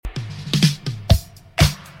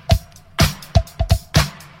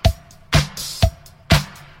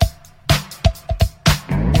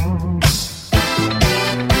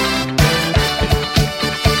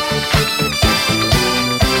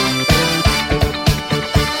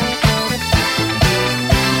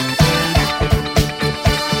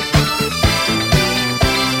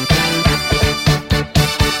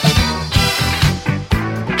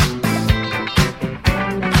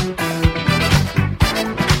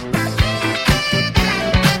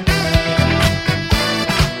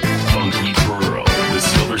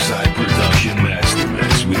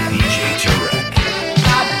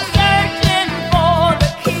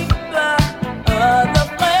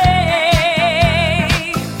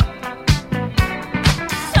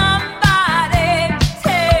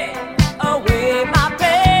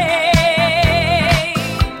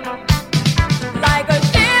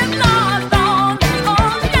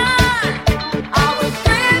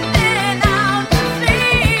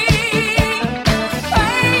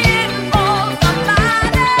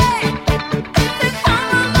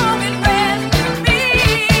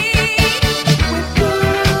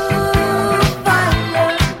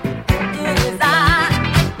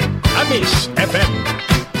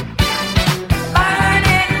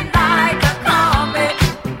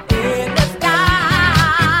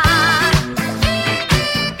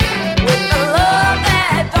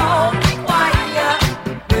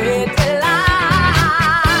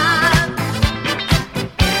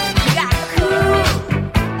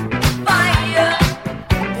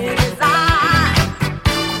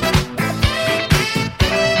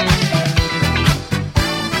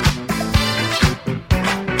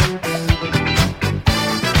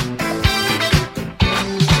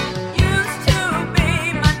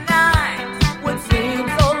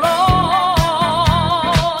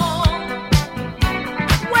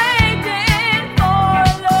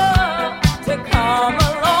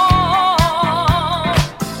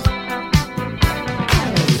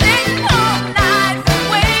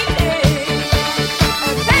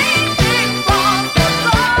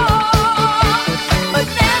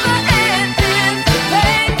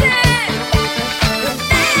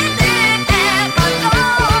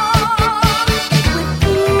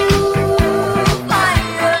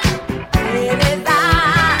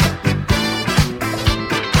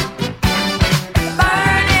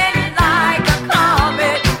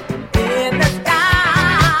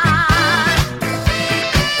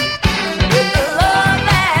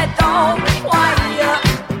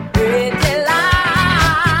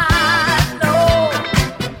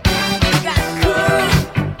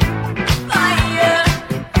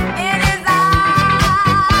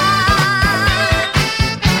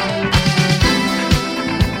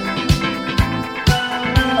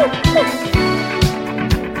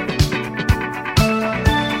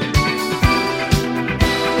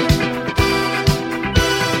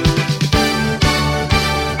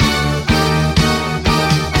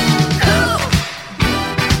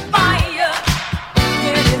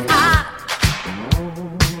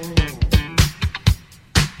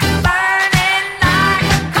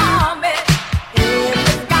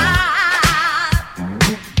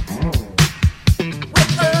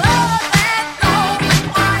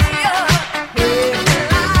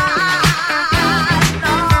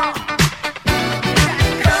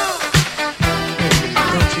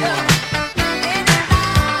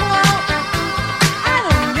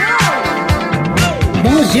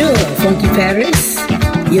Bonjour, Funky Paris.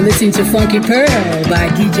 You're listening to Funky Pearl by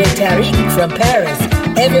DJ Tarek from Paris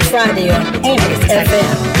every Friday on Paris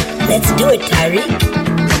FM. Let's do it, Tarek.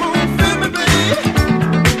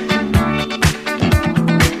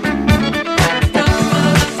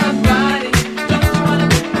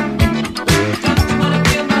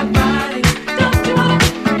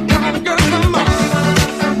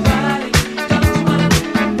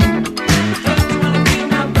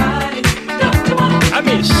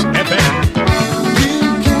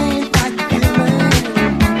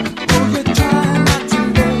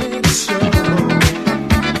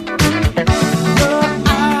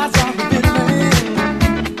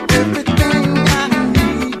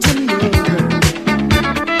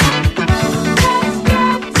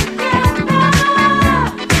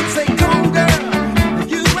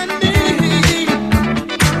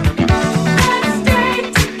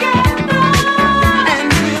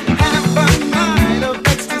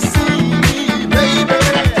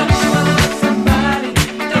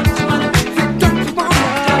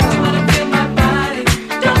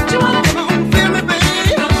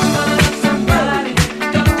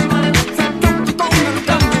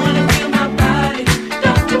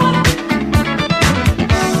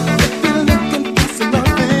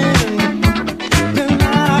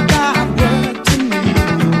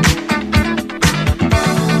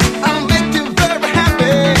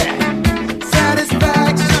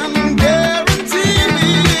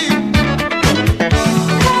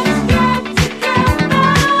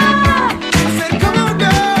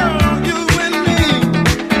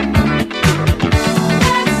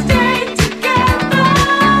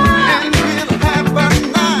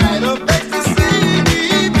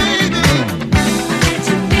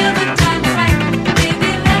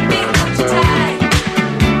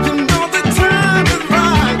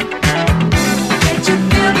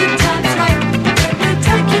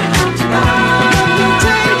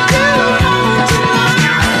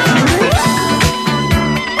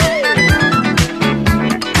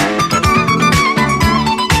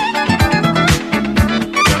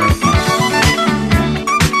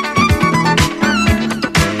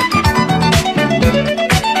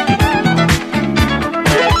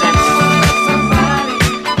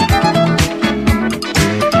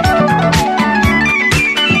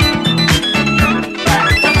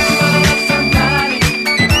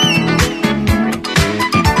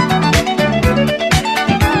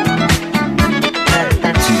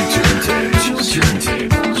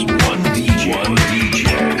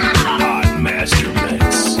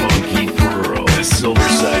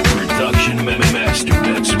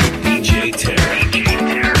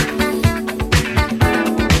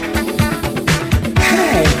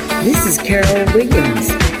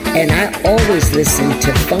 Listen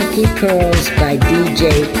to Funky Pearls by DJ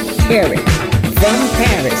Tarek from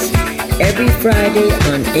Paris every Friday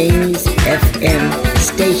on Amy's FM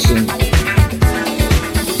station.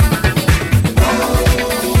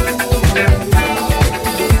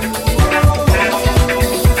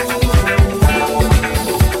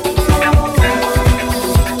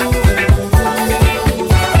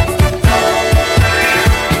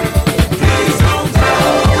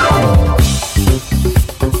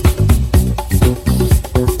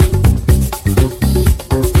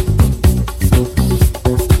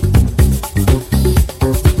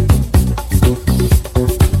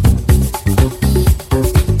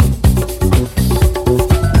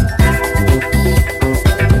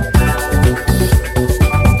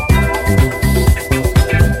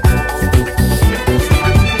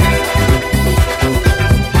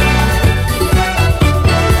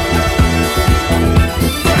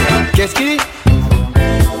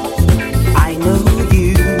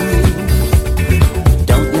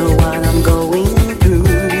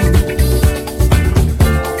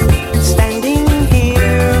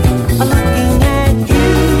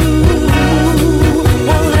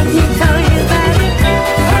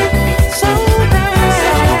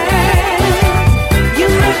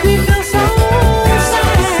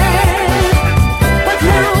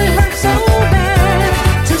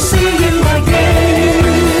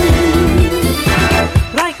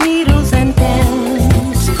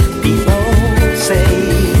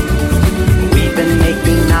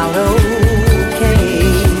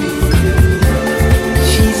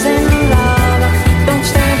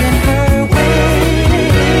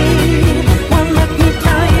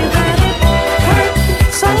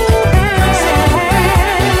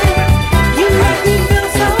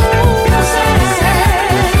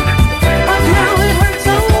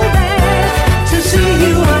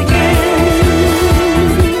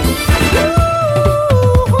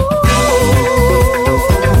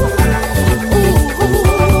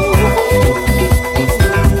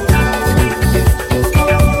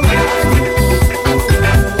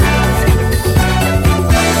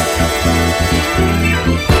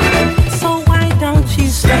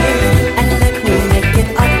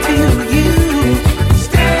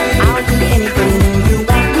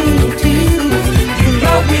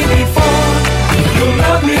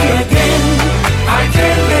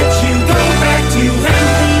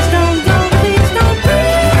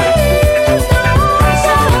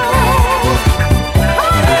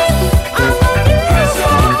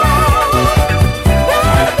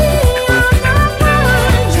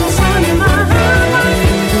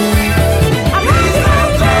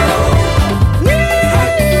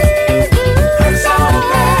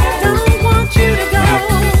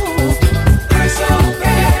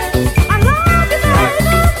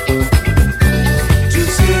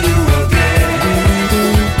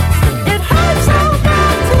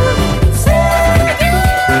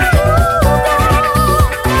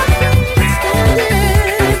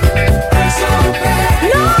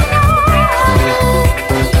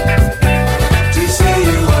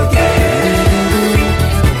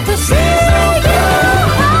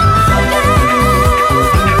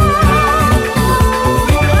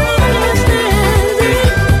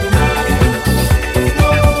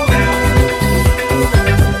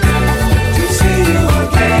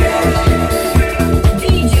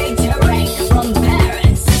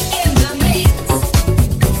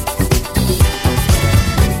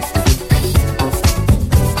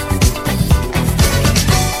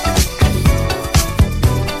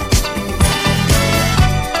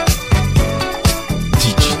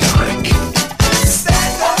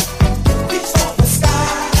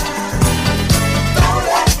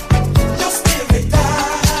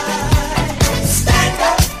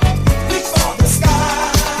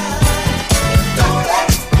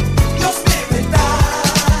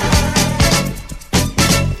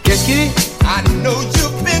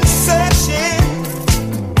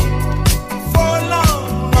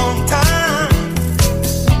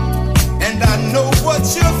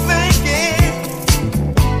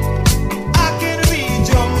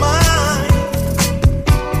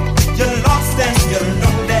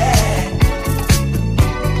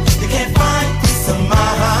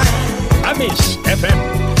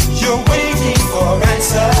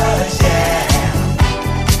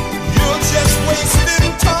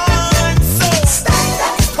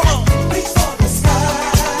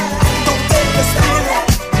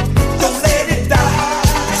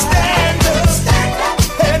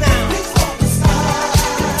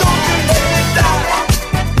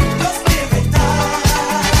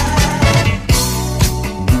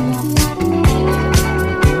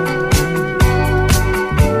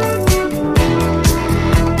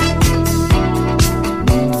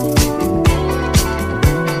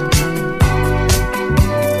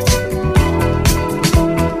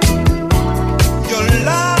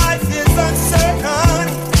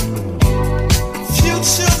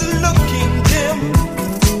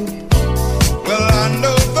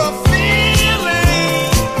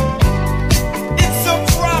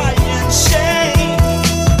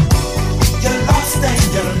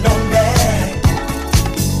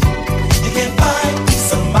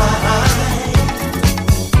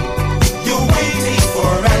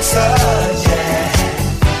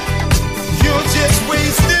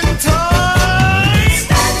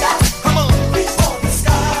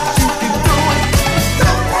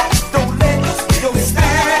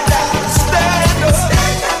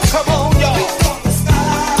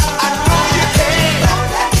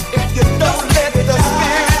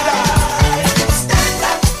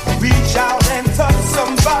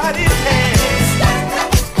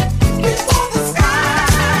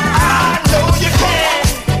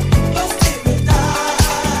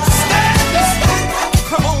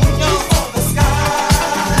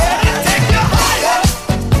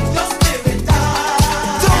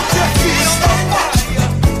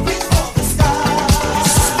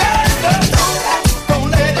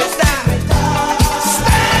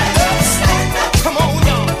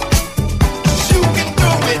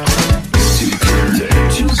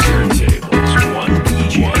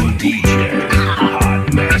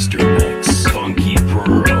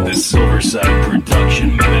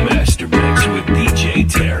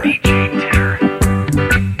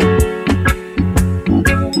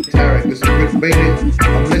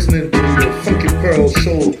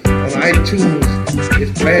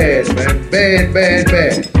 bad, bad,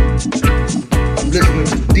 bad. I'm listening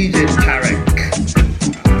to DJ Tarek,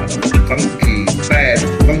 funky, bad,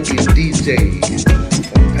 funky DJ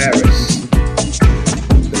from Paris,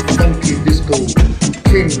 the funky disco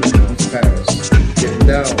king of Paris, getting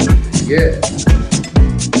down, yeah.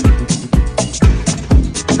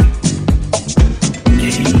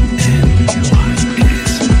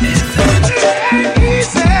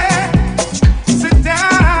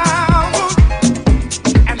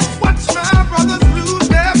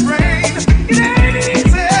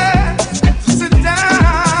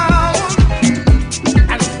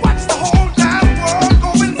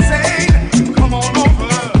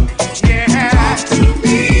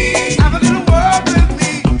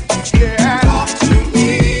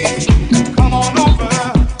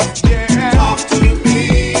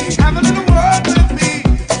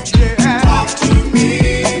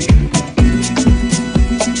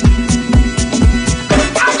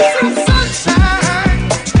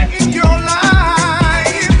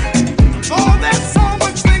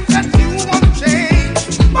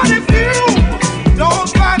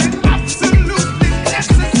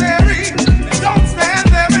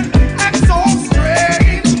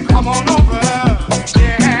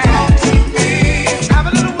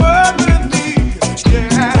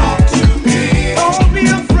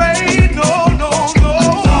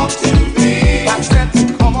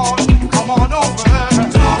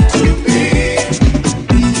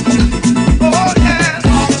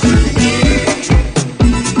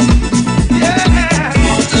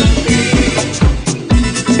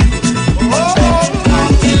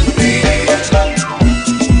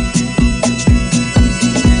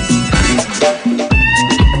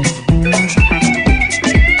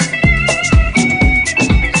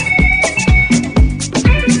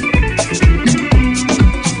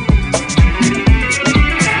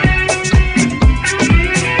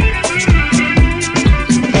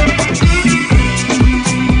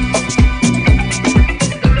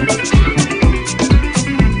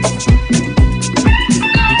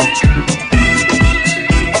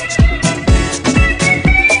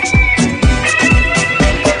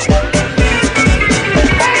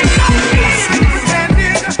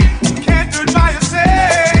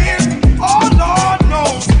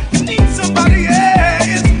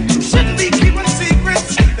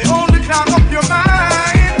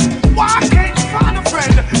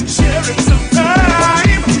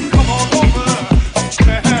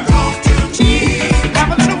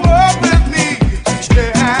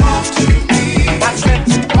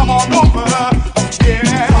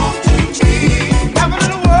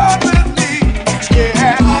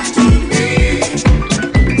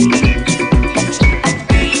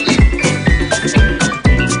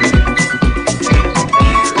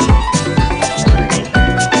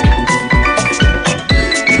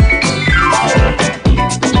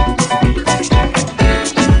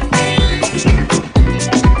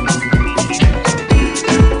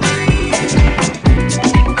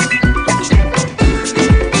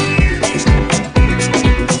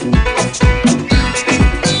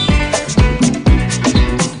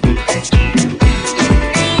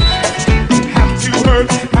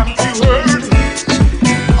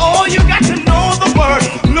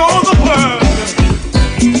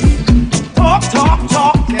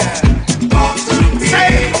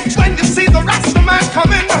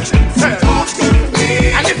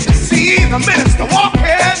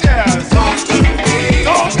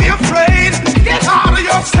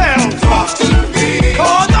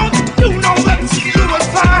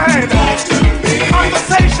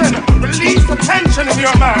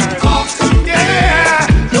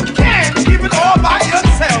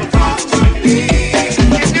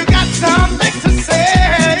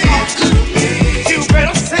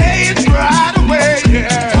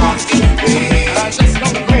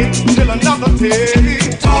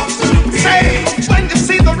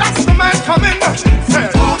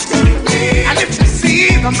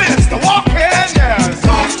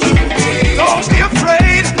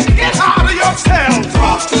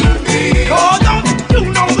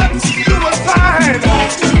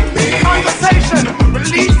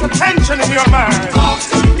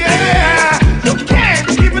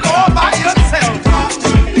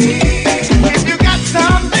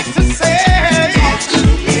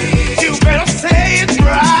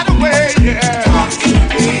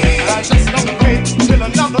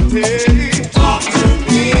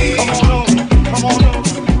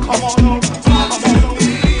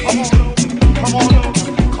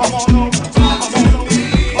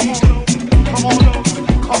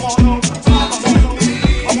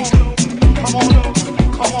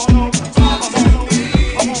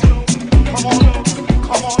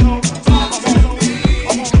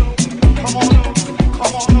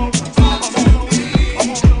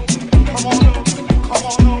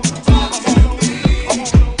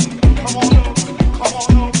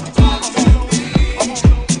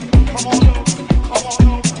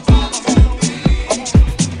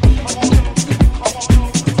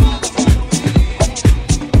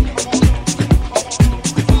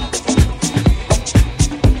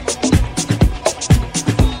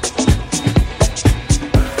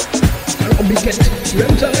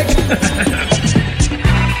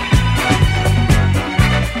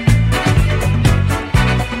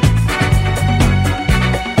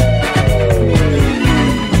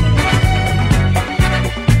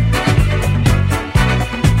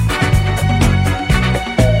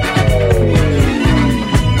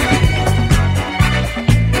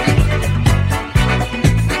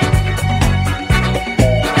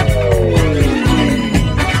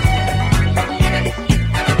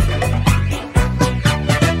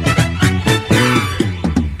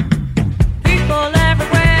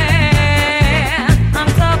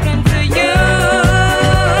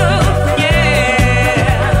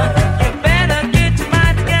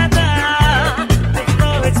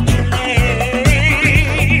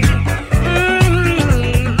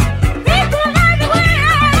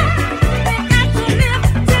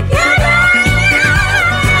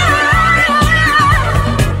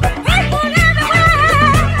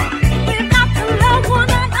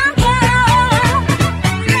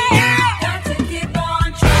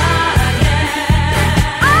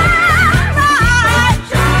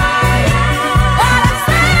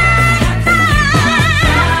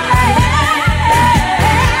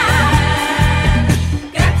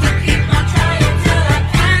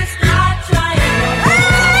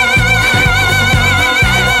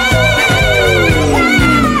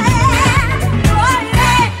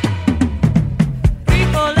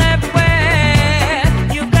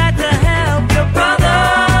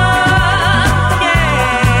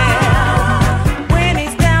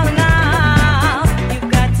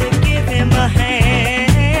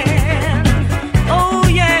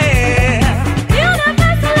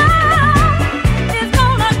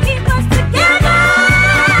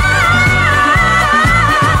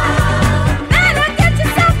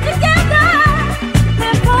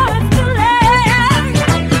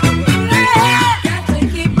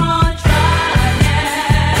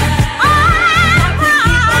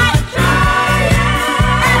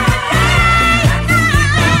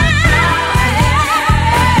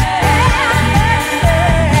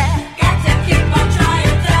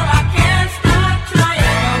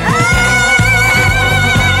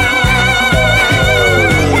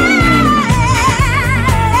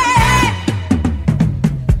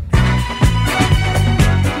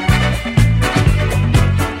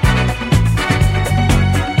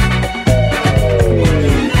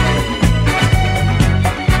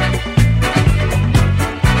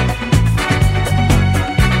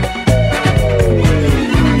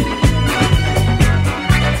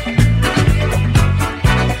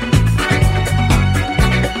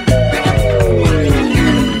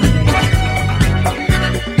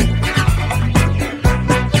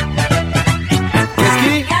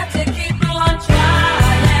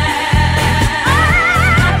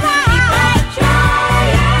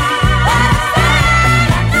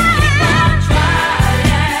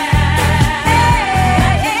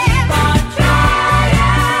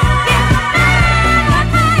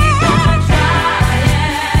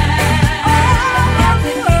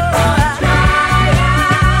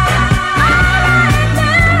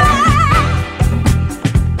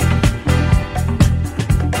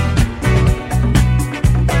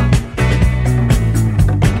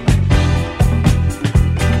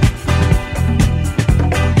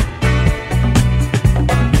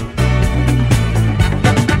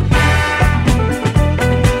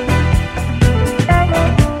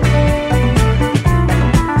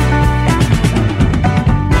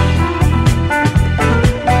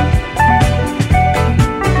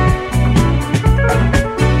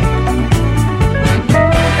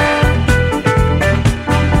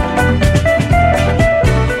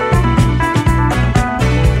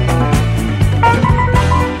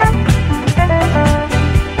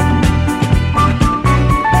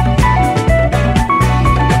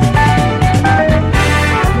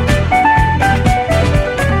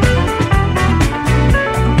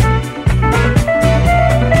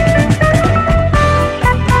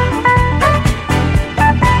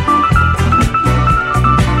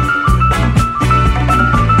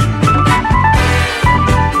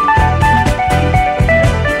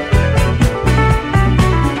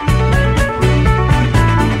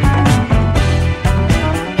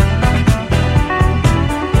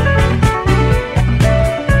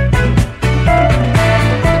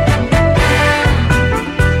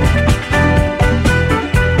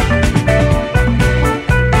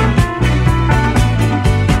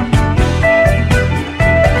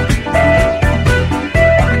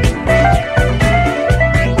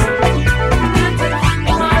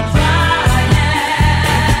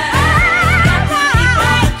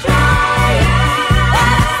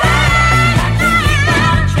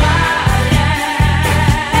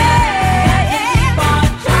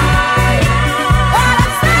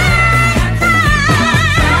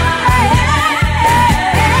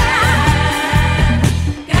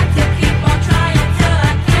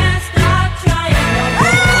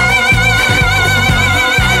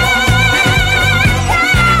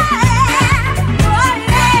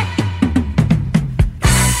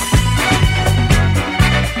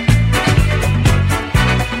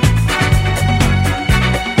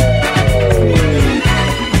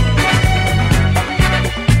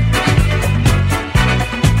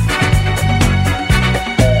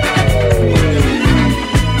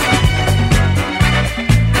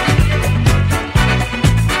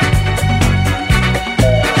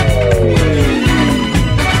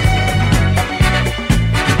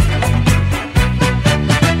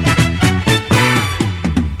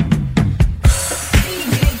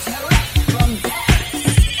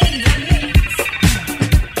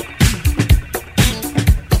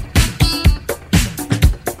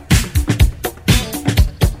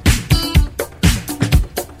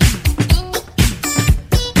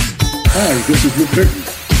 Hi, this is Luke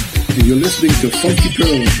Curtin, and you're listening to Funky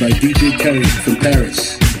Pearls by DJ Tarek from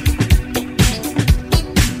Paris.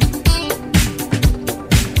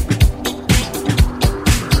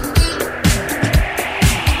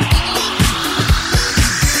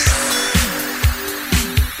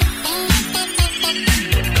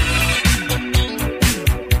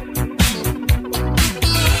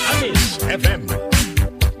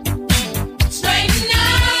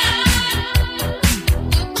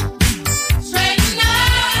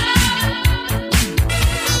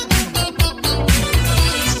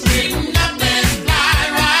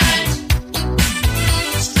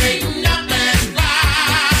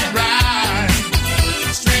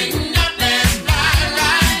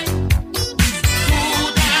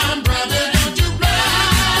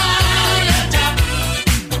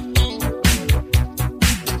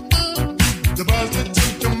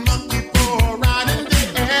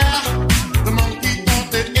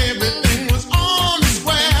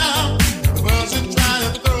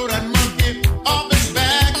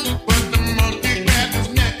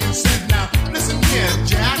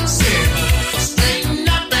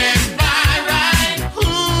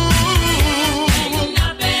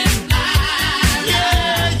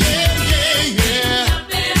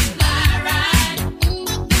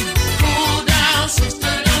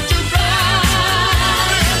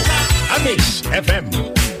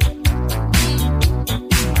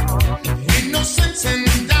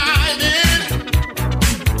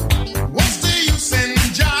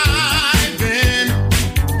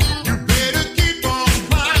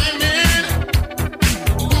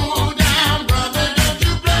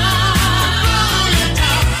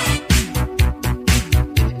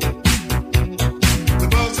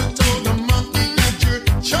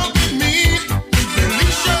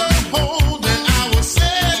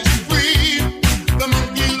 The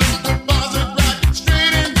monkey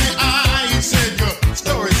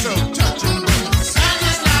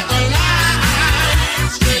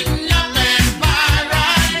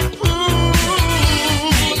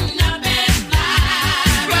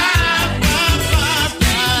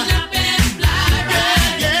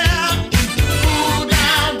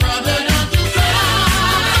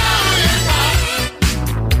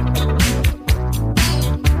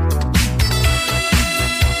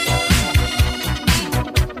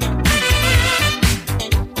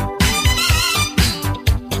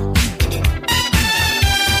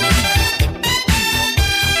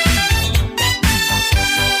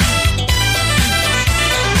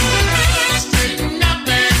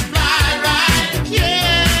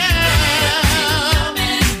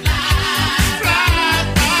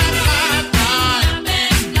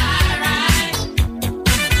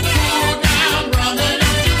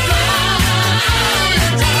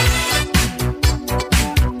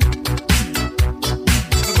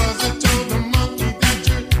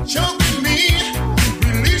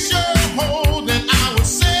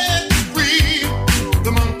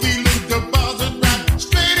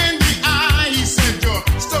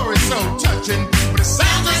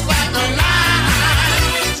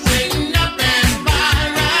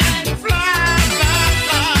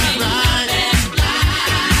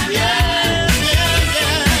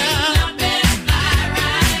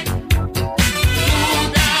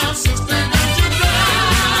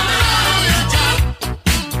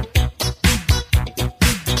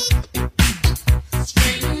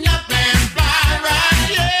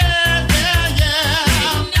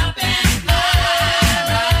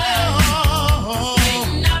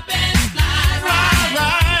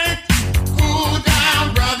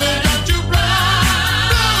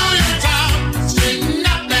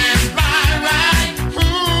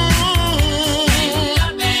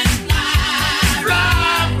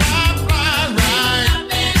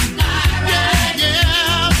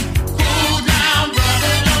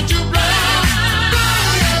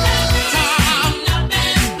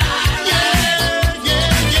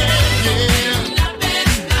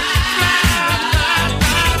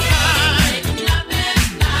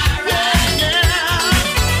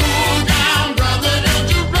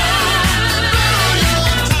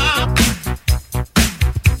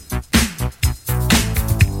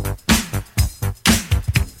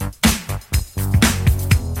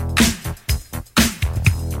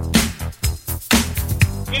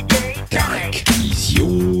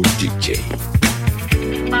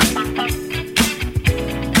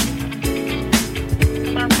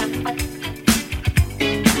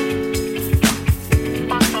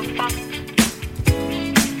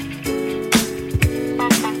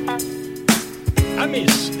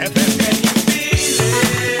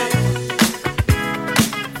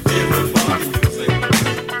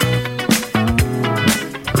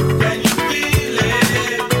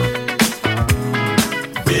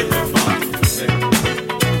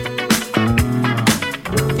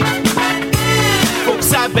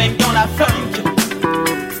dans la funk.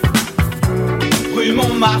 Rue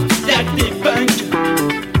Montmartre, y'a que des punks.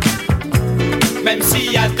 Même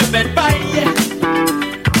s'il y a de belles pailles.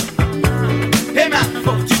 Et maintenant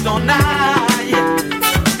faut que tu t'en ailles.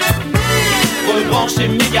 Rebranche tes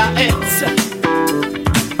mégahertz.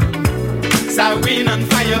 Ça win on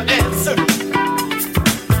fire heads.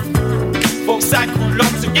 Faut que ça coule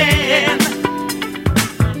once again.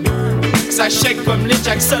 Ça shake comme les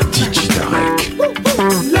Jackson. DJ Tarek.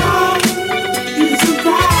 Love is a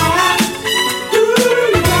fire.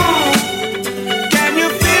 Can you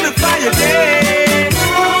feel the fire there?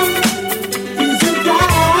 Love is a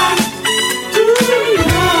fire.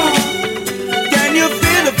 Can you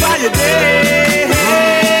feel the fire there?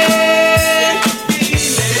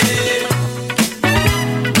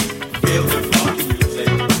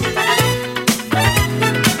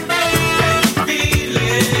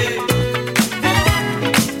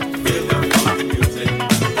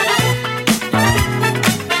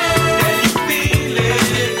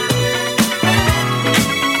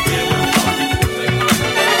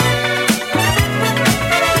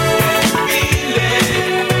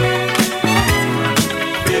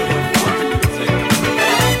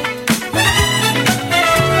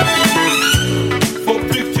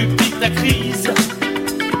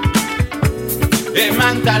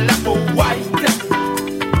 T'as la peau white.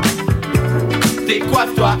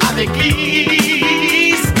 Décoiffe-toi avec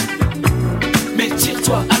lisse. Mais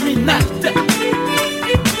tire-toi à midnight.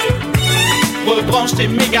 Rebranche tes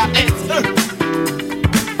mégahertz.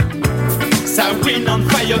 Ça win on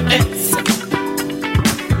fire heads.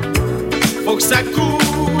 Faut que ça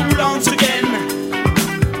coule en again.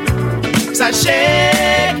 Ça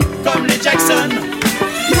shake comme les Jackson.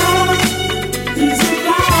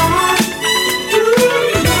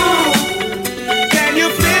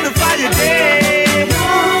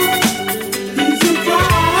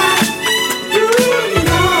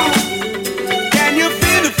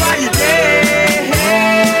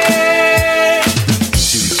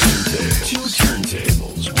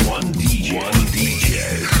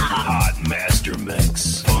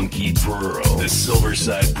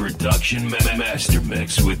 Production Master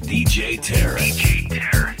Mix with DJ Tarek.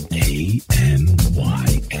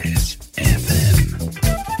 AMYS FM.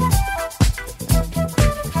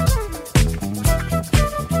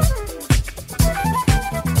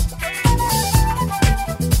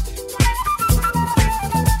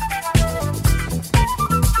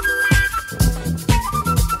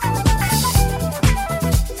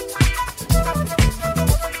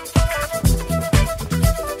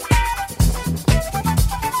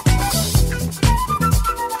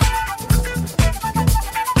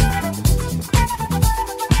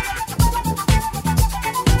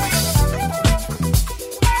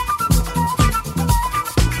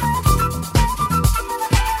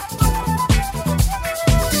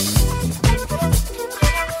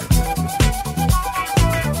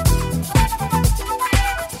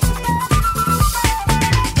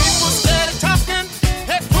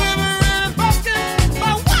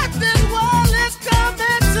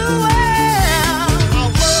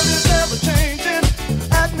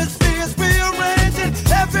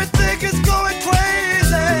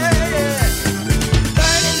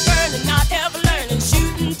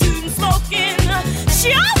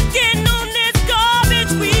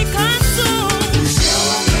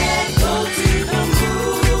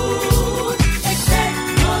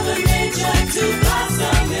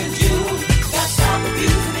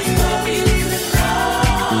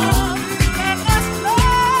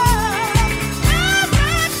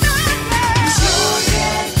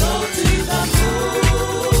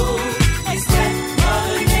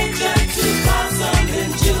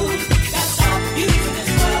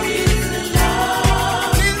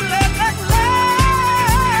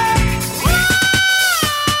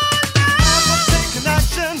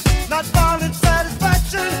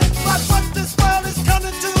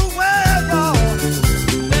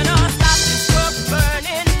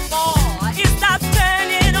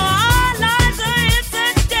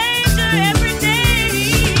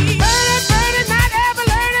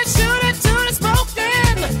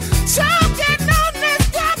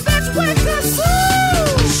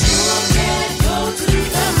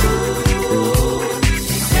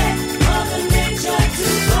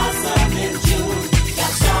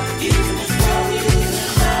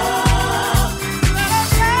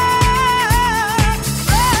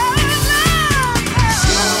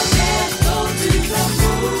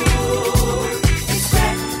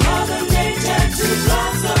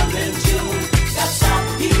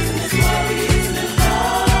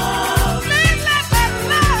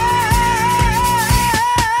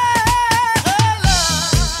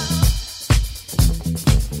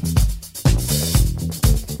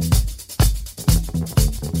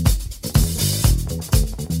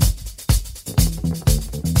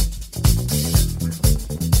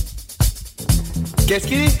 Qu'est-ce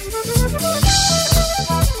qu'il dit?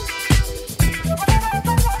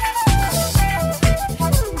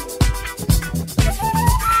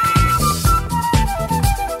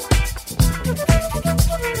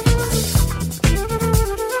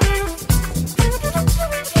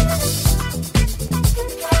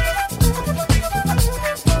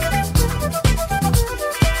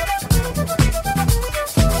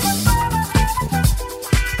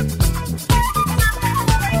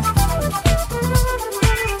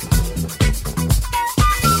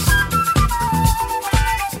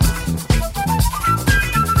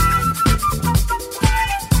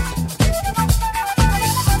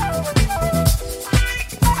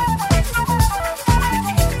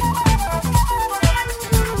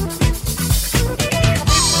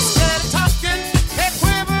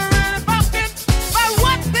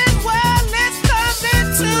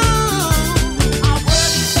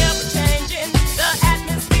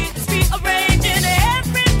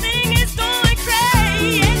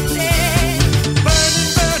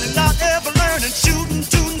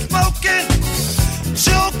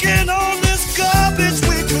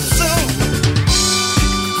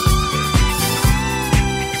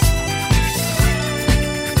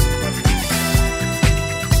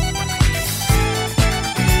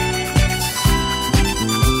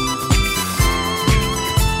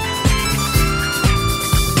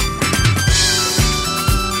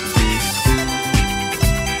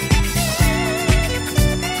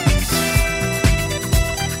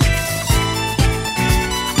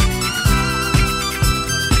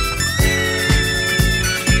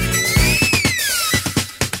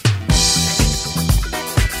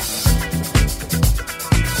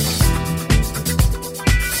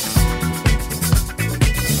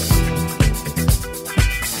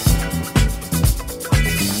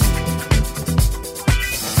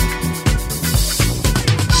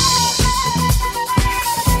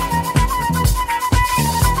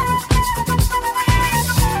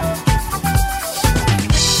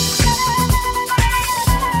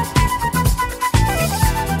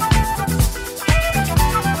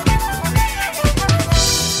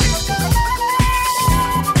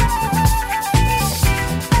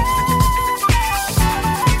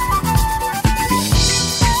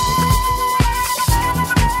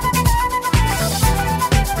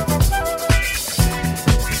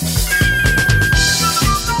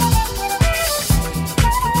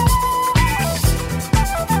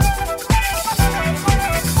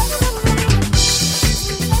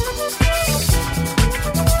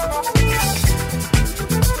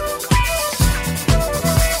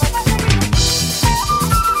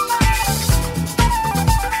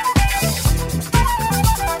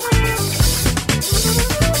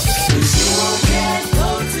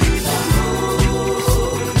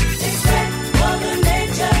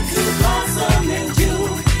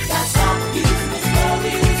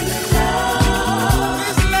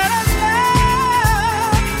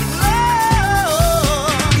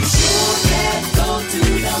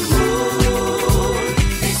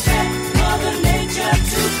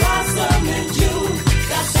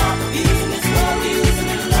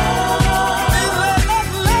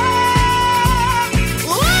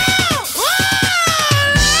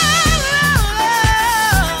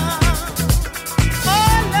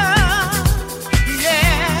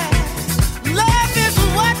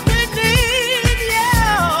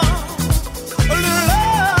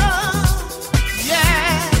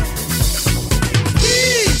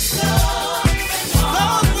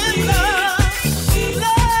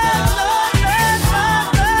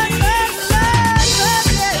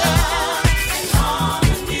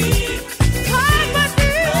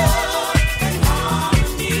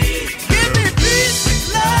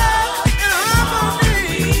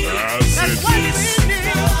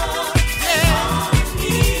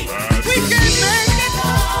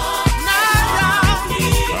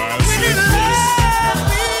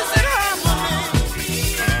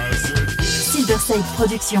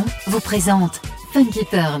 Production vous présente Funky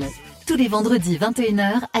Pearl tous les vendredis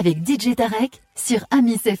 21h avec DJ Tarek sur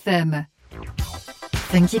Amis FM.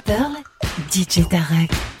 Funky Pearl, DJ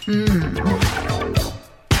Tarek.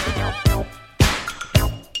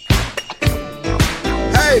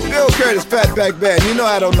 Hey, Bill Curtis, Fatback Band. You know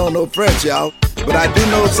I don't know no French, y'all, but I do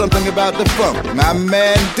know something about the funk. My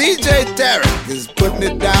man DJ Tarek is putting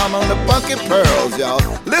it down on the Funky Pearls, y'all.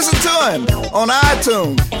 Listen to him on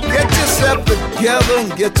iTunes. Get yourself together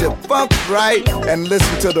and get your funk right and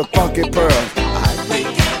listen to the Funky Pearls. We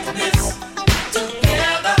get this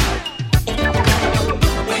together.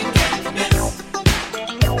 We get this.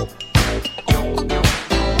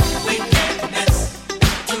 We get this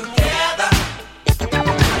together.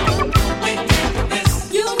 We get this.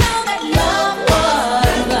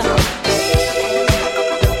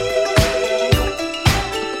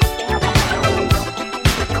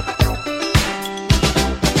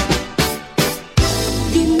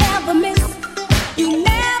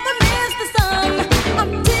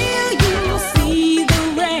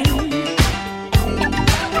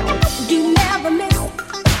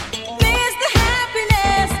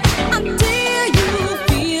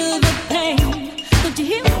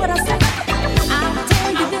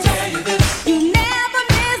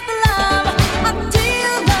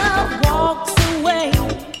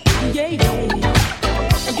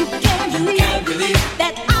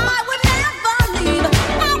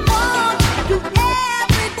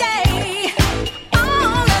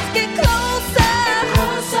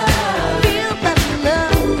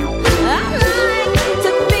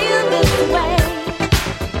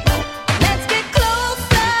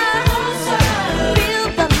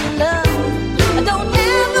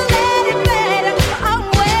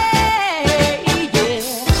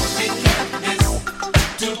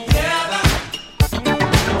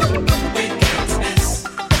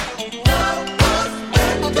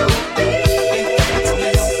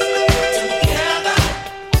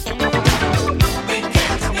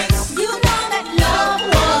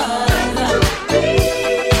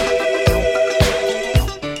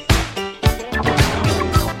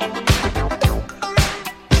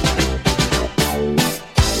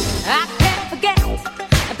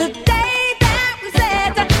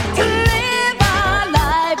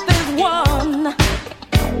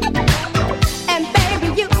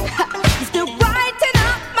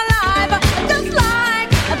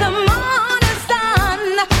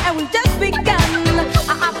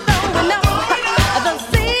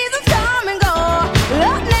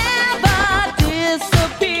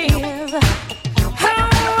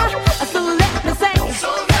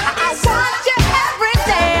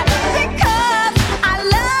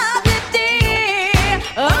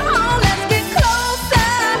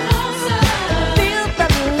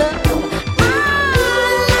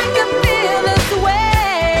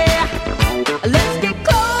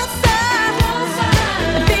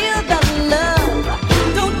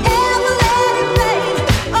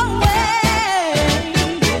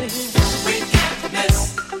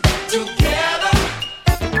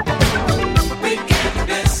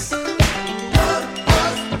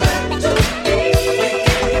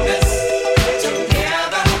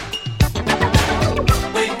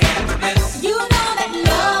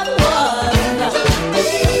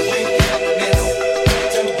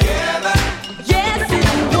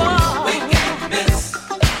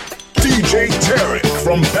 DJ Tarek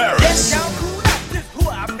from Paris. Yes, y'all cool out, this who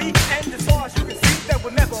I be, and as far as you can see, there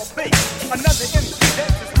will never be another MC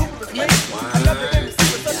that's as cool as me. Another MC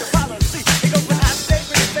with such a policy. It goes when I say,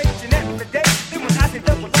 when it's aging every day. Then when I say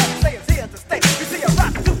double R, say it's here to stay. You see, I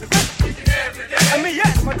rock to the rhythm. I mean,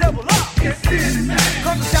 yes, my double R.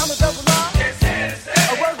 Come to sound of double R.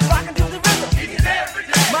 A word rockin' to the rhythm.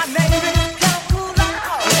 My name is Count Cool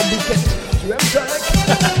Out. You have Tarek.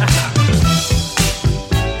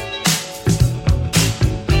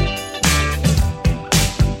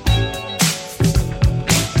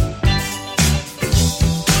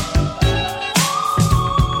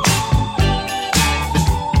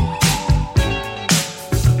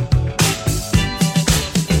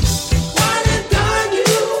 One and done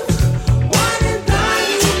you, one and done.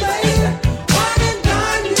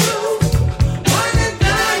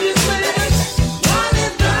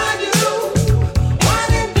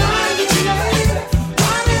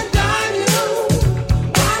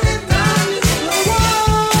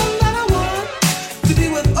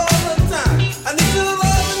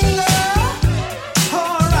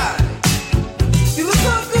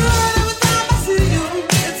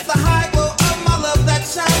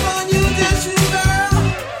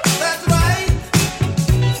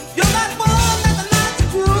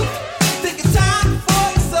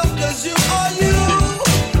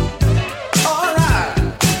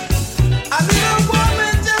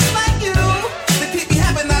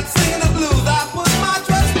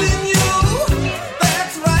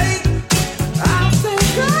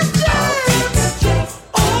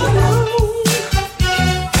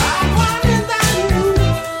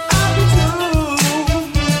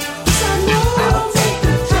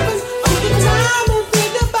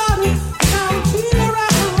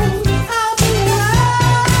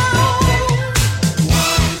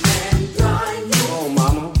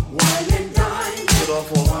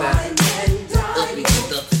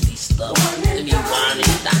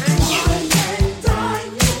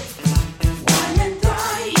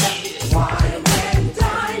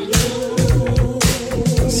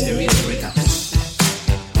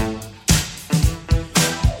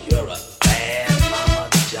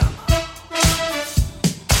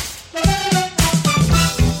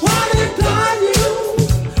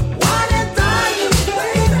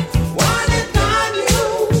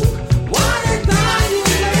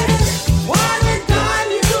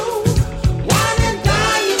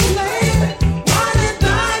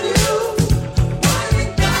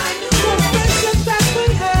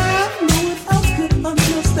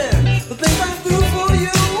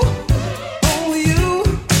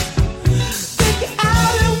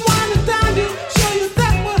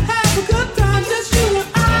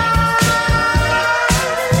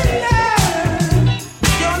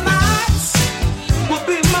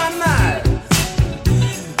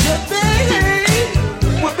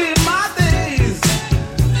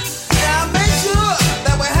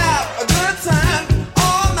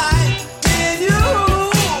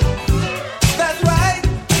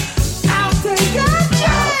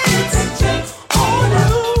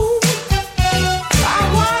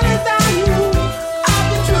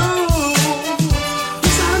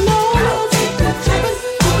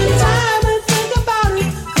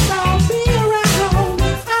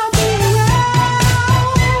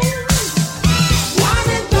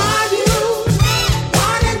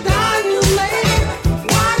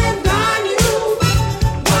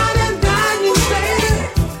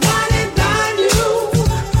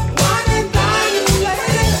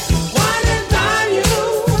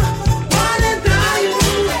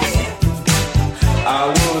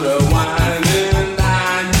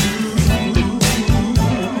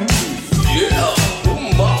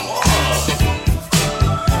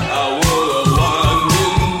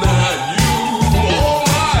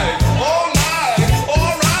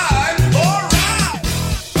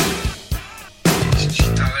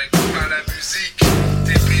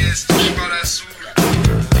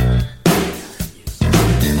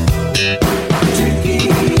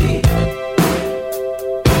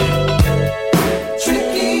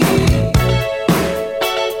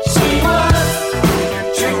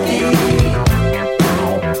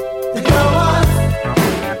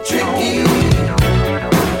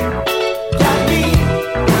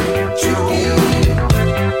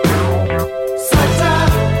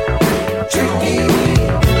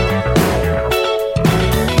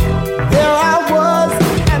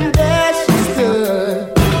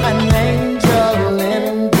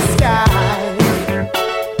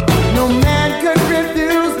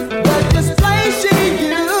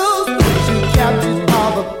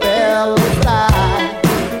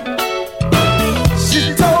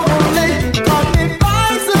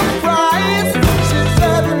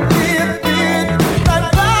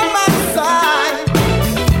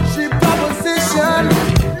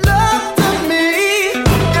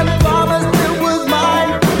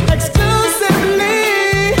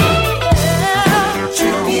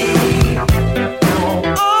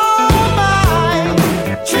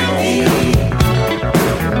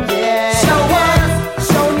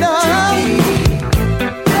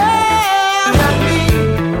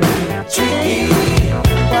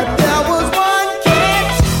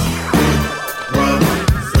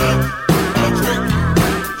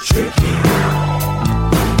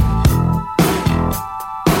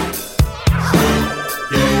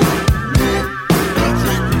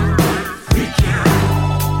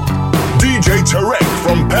 DJ Tarek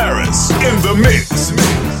from Paris in the mix.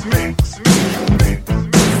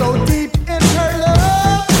 So deep in her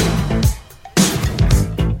love,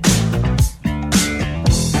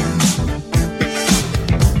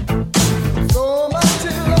 so much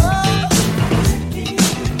in love.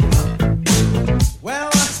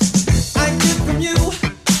 Well, I get from you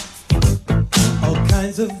all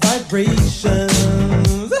kinds of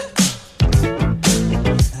vibrations.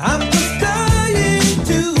 I'm just dying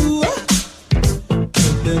to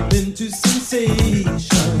put them into sensation.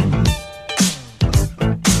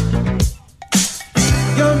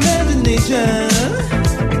 Your imagination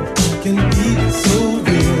can be so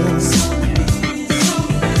real.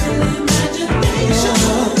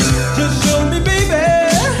 Just show me, baby.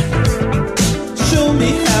 Show me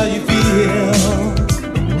how you feel.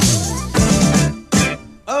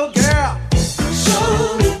 Oh, girl.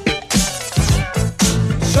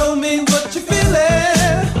 Show me what you're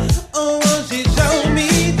feeling. Oh, won't you show me,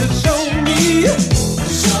 just show me.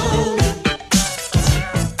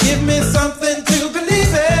 Give me something to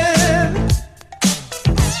believe in.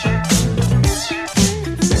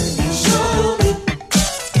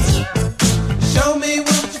 Show me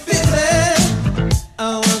what you're feeling.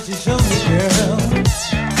 Oh, won't you show me, girl.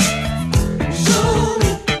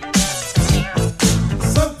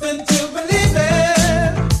 Something to believe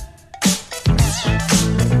in.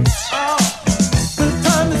 The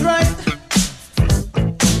time is right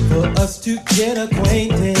for us to get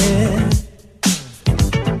acquainted.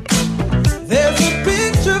 There's a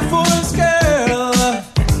picture for us, girl,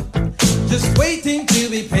 just waiting to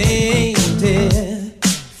be painted.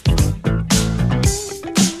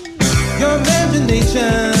 Your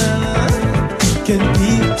imagination can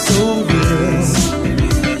be so real,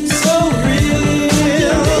 so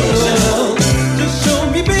real. Just show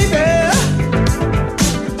me, baby.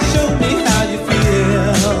 Show me how you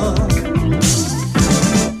feel.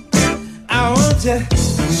 I want you.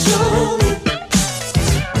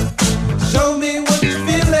 Show me what you're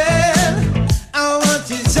feeling. I want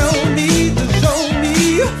you to show me,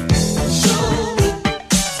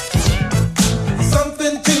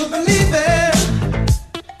 something to believe in.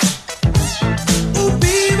 Ooh,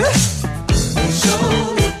 baby. Show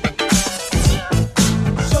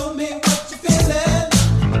me what you're feeling.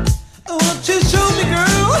 I want you to show me,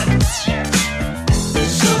 girl.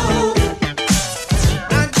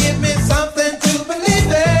 Give me something to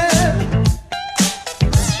believe in.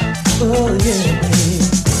 Oh, yeah, baby.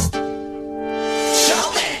 Show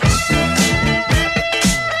me.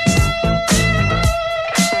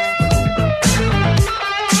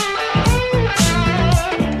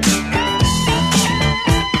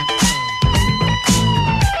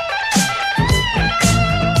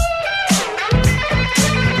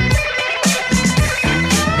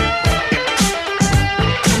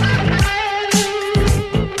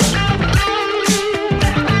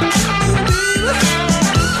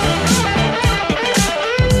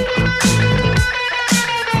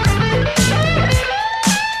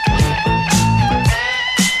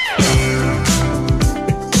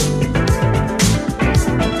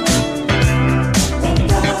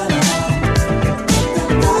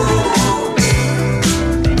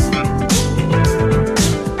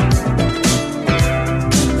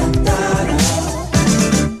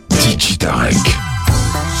 DJ Tarek.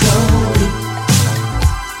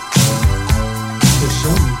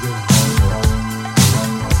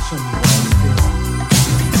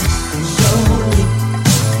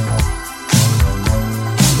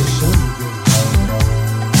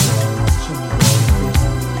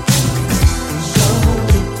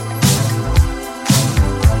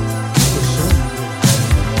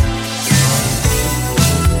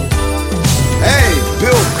 Hey,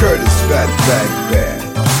 Bill Curtis, Fatback Band.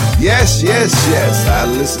 Yes, I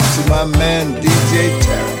listen to my man DJ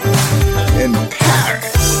Tarek in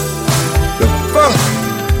Paris.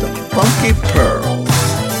 The funky pearls.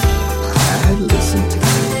 I listen to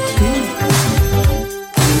them too.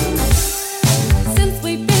 Since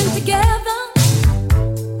we've been together,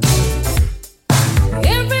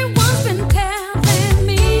 everyone's been telling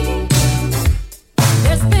me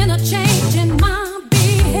there's been a change in my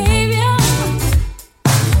behavior.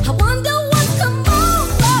 I wonder what's come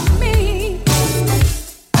over me.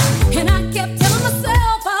 And I kept telling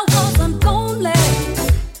myself I wasn't lonely.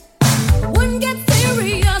 Wouldn't get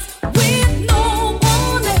serious with no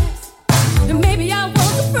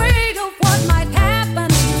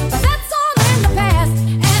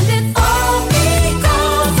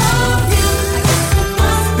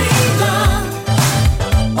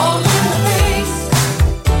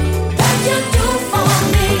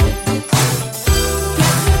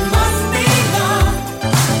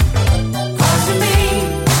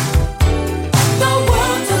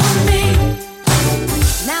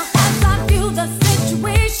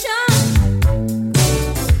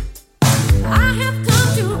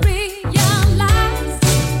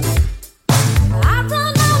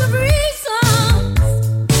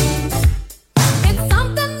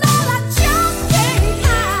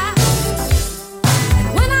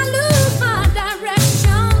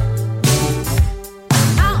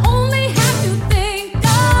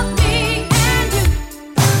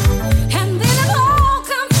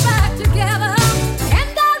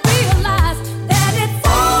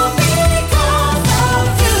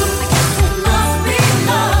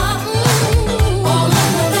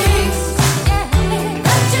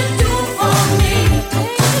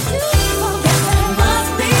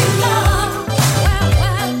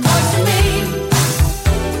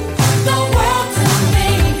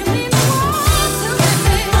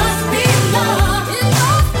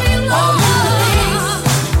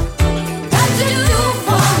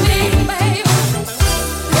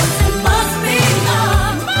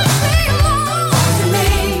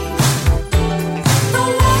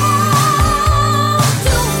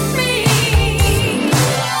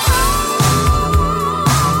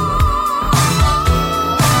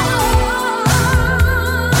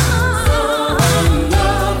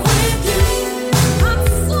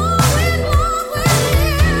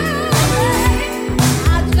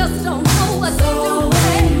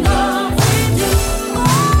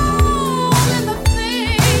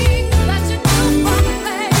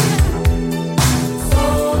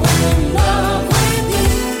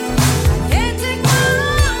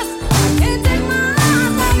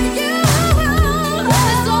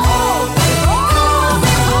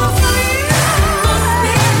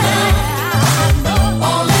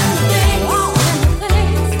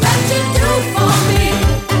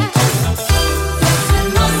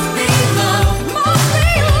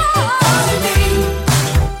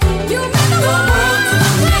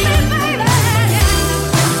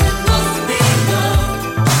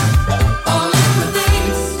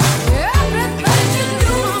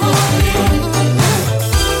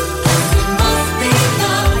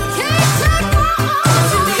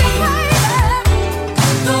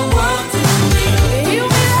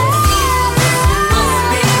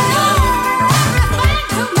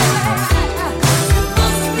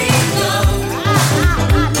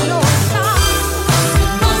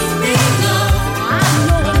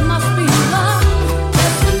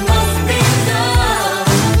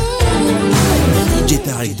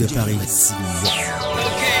Easy.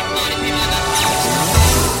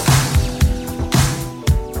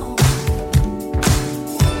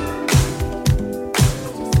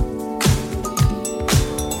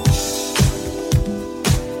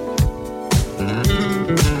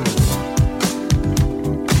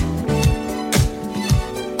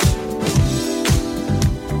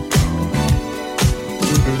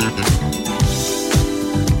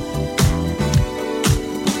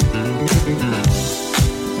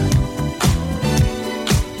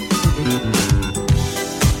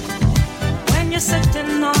 When you're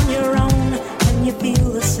sitting on your own and you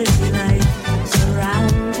feel the city life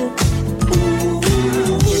surround you.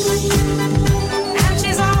 And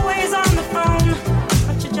she's always on the phone,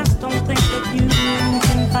 but you just don't think that you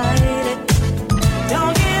can fight it.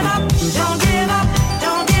 Don't give up, don't give up,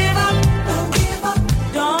 don't give up, don't give up,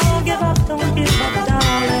 don't give up, don't give up,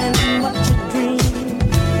 darling, what you dream.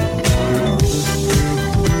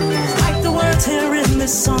 It's like the words here in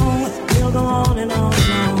this song, they'll go on and on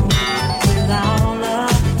and on without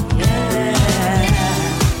love, yeah.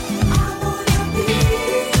 I wanna be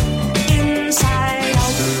inside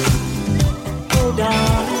out, oh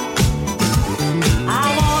darling. I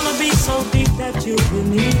wanna be so deep that you'll be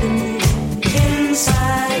needing me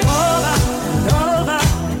inside, oh darling.